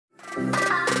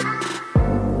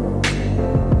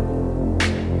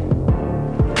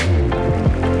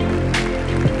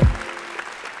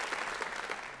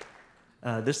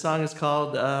This song is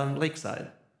called Lakeside.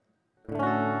 The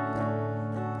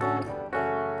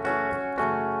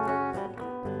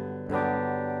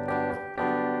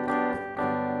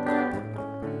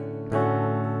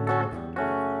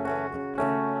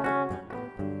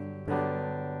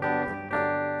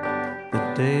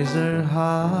days are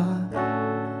hot,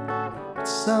 but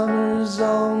summer's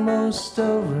almost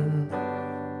over.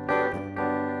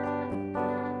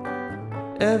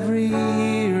 Every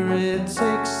year it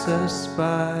takes us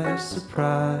by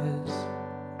surprise.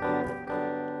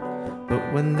 But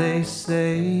when they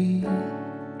say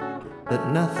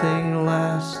that nothing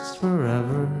lasts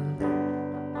forever,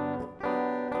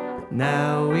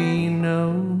 now we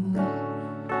know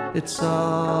it's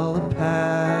all a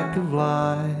pack of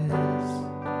lies.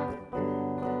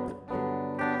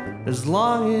 As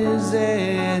long as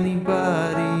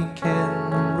anybody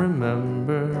can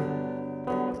remember,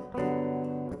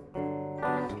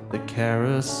 the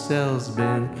carousel's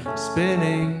been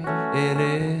spinning in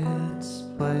its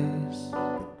place.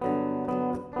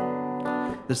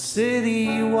 The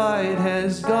city white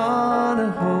has gone a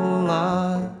whole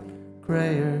lot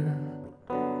grayer,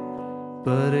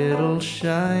 but it'll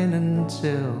shine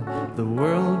until the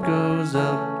world goes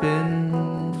up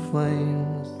in flames.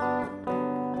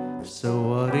 So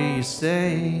what do you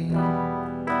say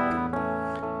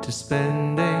to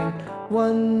spending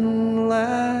one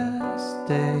last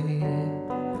day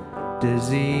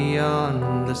dizzy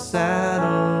on the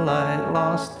satellite,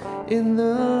 lost in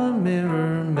the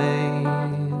mirror maze?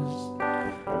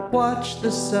 Watch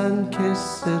the sun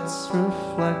kiss its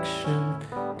reflection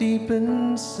deep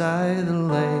inside the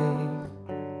lake.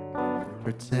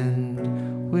 Pretend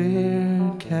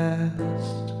we're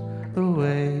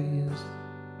castaways.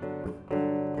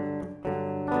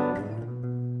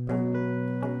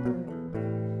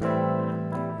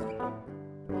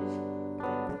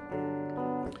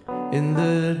 In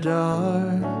the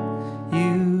dark,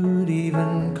 you'd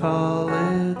even call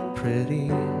it pretty.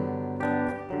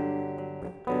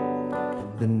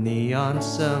 The neon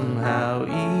somehow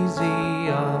easy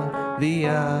on the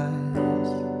eyes.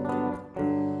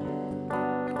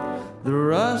 The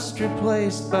rust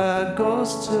replaced by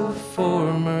ghosts of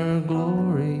former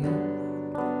glory.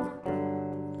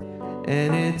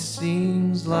 And it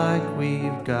seems like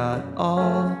we've got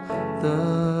all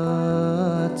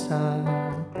the time.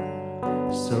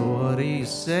 So what do you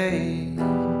say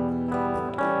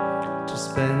to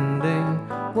spending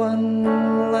one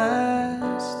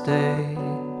last day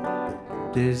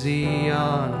dizzy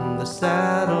on the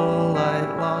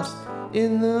satellite, lost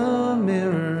in the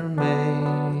mirror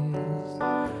maze?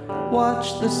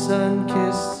 Watch the sun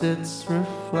kiss its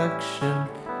reflection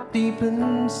deep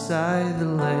inside the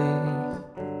lake.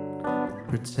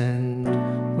 Pretend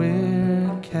we're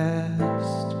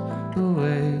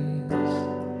castaways.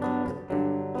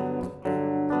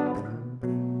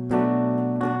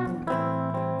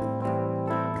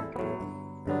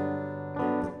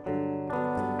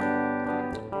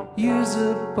 Use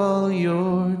up all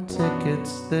your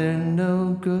tickets, they're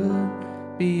no good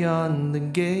beyond the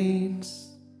gates.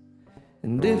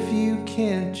 And if you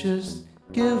can't, just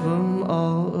give them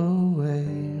all away.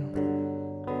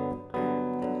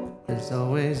 There's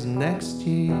always next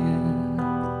year.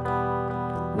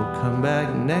 We'll come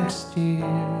back next year.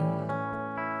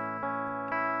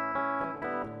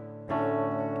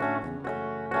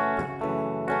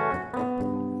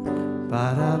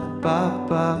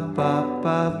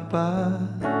 Ba-da-ba-ba-ba-ba-ba,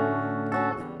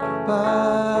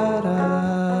 ba-da.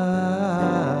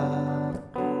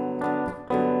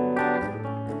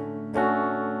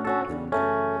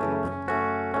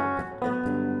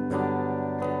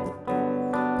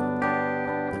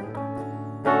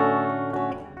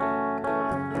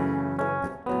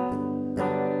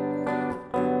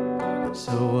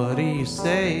 So what do you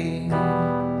say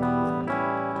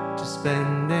to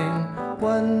spending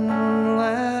one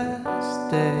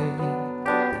last day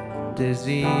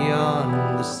dizzy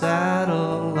on the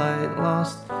satellite,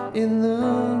 lost in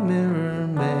the mirror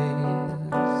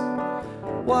maze?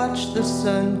 Watch the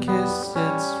sun kiss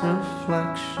its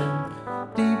reflection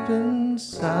deep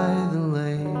inside the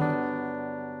lake.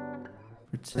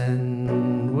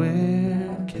 Pretend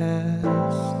we're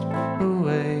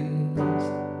castaways.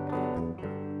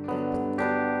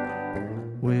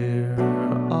 We're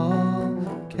all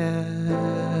castaways.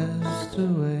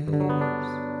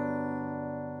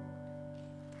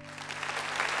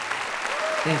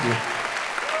 Thank you.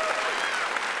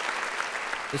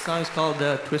 This song is called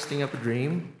Twisting Up a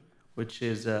Dream. which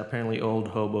is apparently old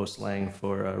hobo slang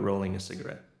for rolling a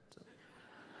cigarette.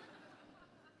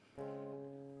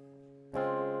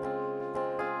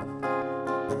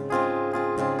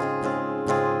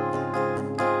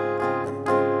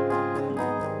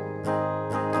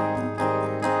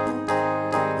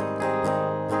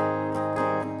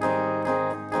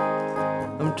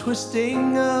 I'm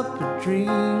twisting up a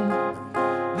dream.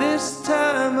 This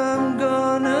time I'm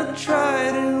gonna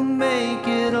try to make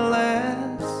it last.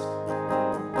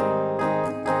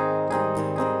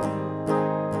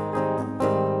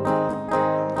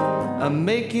 I'm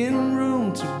making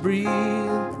room to breathe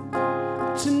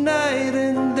tonight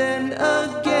and then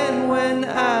again when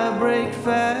I break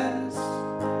fast.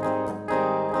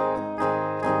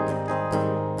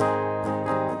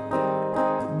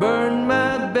 Burn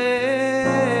my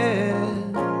bed,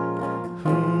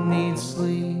 who needs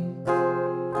sleep?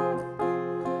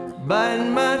 Bite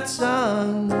my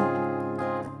tongue,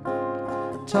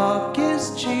 talk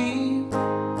is cheap.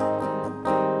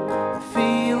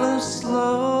 Feel a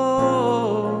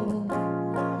slow,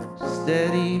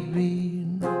 steady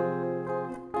beat.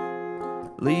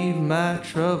 Leave my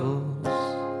troubles,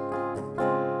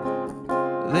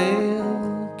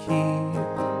 they'll keep.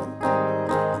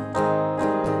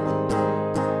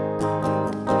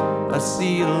 I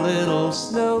see a little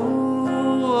snow,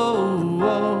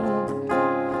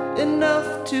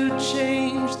 enough to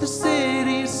change the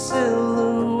city's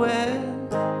silhouette.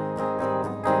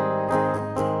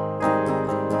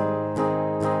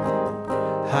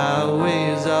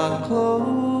 Highways are closed,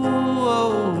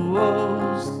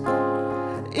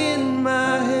 in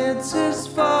my head's as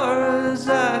far as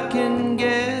I can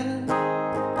get.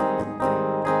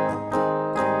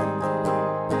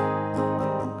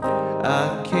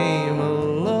 I came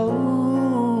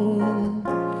alone,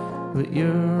 but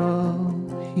you're all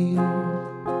here.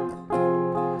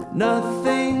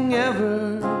 Nothing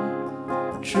ever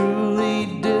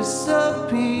truly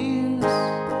disappears.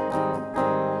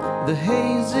 The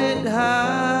haze it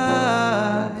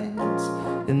hides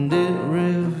and it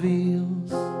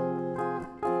reveals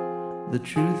the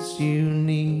truths you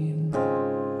need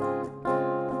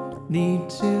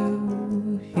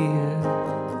to hear.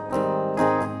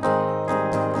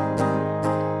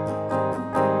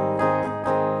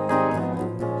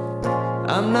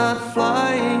 I'm not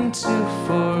flying to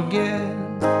forget.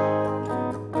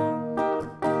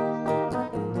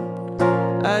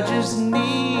 I just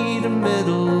need a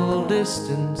middle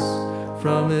distance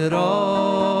from it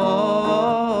all.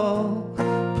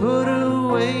 Put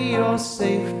away your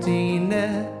safety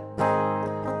net.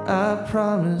 I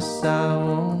promise I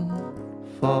won't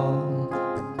fall.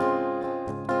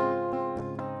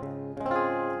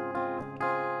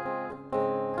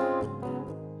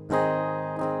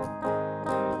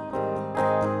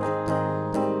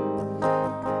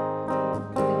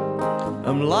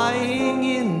 I'm lying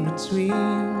in between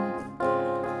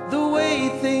the way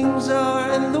things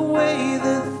are and the way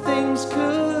that things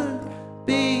could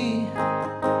be.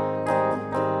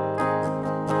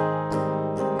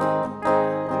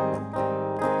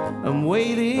 I'm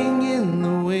waiting in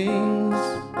the wings,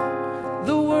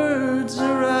 the words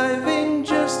arriving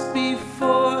just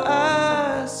before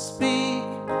I speak.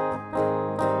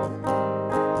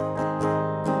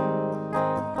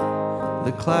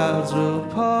 The clouds will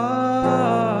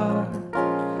part,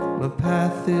 my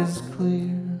path is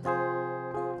clear,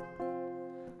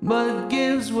 but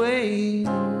gives way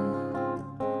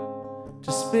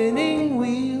to spinning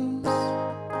wheels.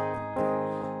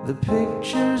 The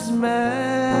pictures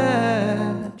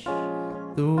match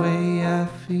the way I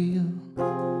feel.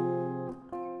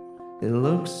 It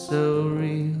looks so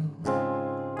real,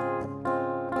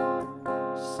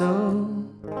 so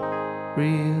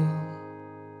real.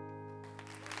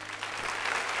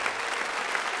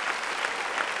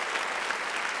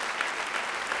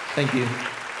 Thank you.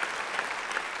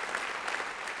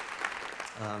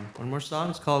 One more song.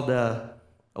 It's called A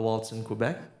Waltz in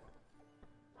Quebec.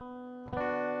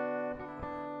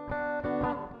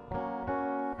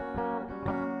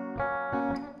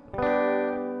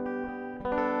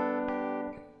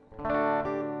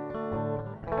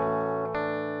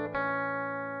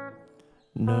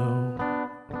 No,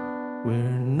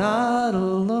 we're not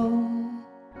alone.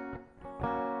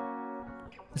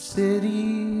 The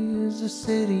city is a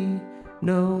city,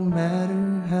 no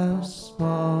matter how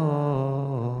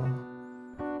small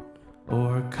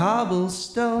or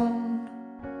cobblestone.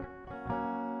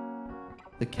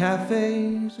 The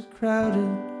cafes are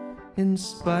crowded in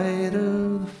spite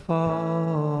of the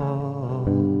fall.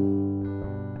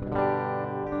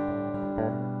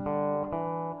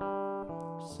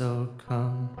 So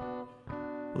come,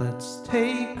 let's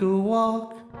take a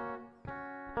walk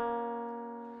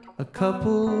a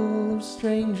couple of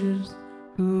strangers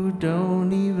who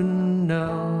don't even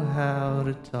know how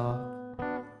to talk.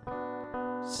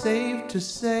 Safe to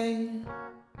say,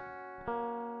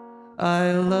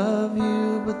 I love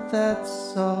you, but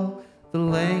that's all the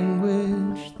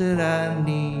language that I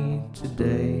need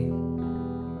today.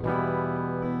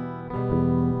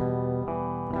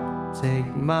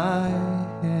 Take my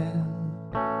hand.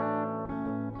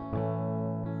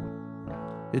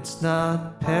 It's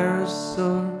not Paris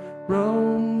or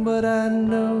Rome, but I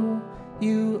know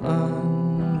you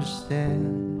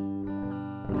understand.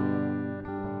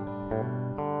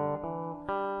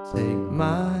 Take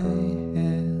my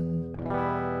hand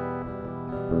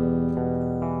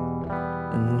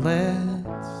and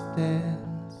let's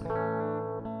dance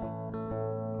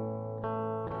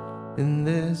in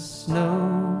this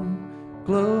snow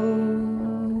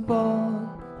globe on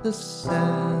the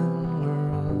San Laurent.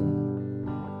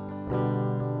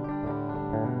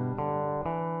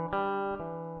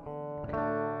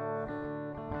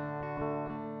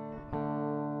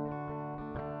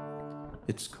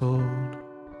 It's cold,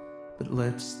 but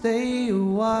let's stay a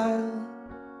while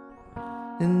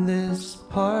in this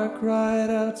park right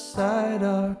outside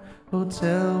our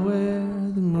hotel, where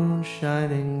the moon's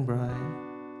shining bright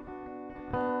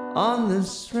on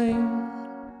this ring,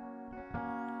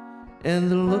 and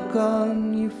the look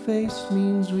on your face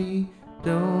means we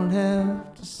don't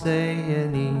have to say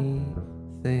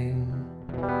anything.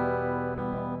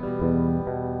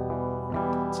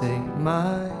 Take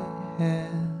my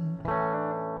hand.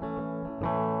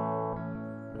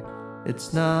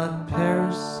 It's not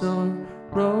Paris or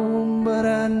Rome, but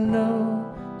I know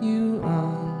you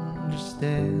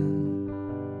understand.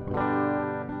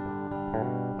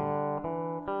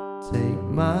 Take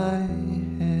my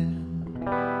hand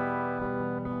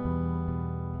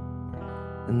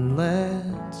and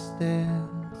let's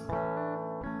dance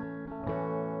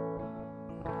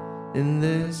in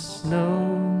this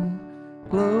snow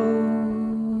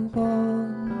globe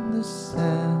on the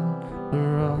sand.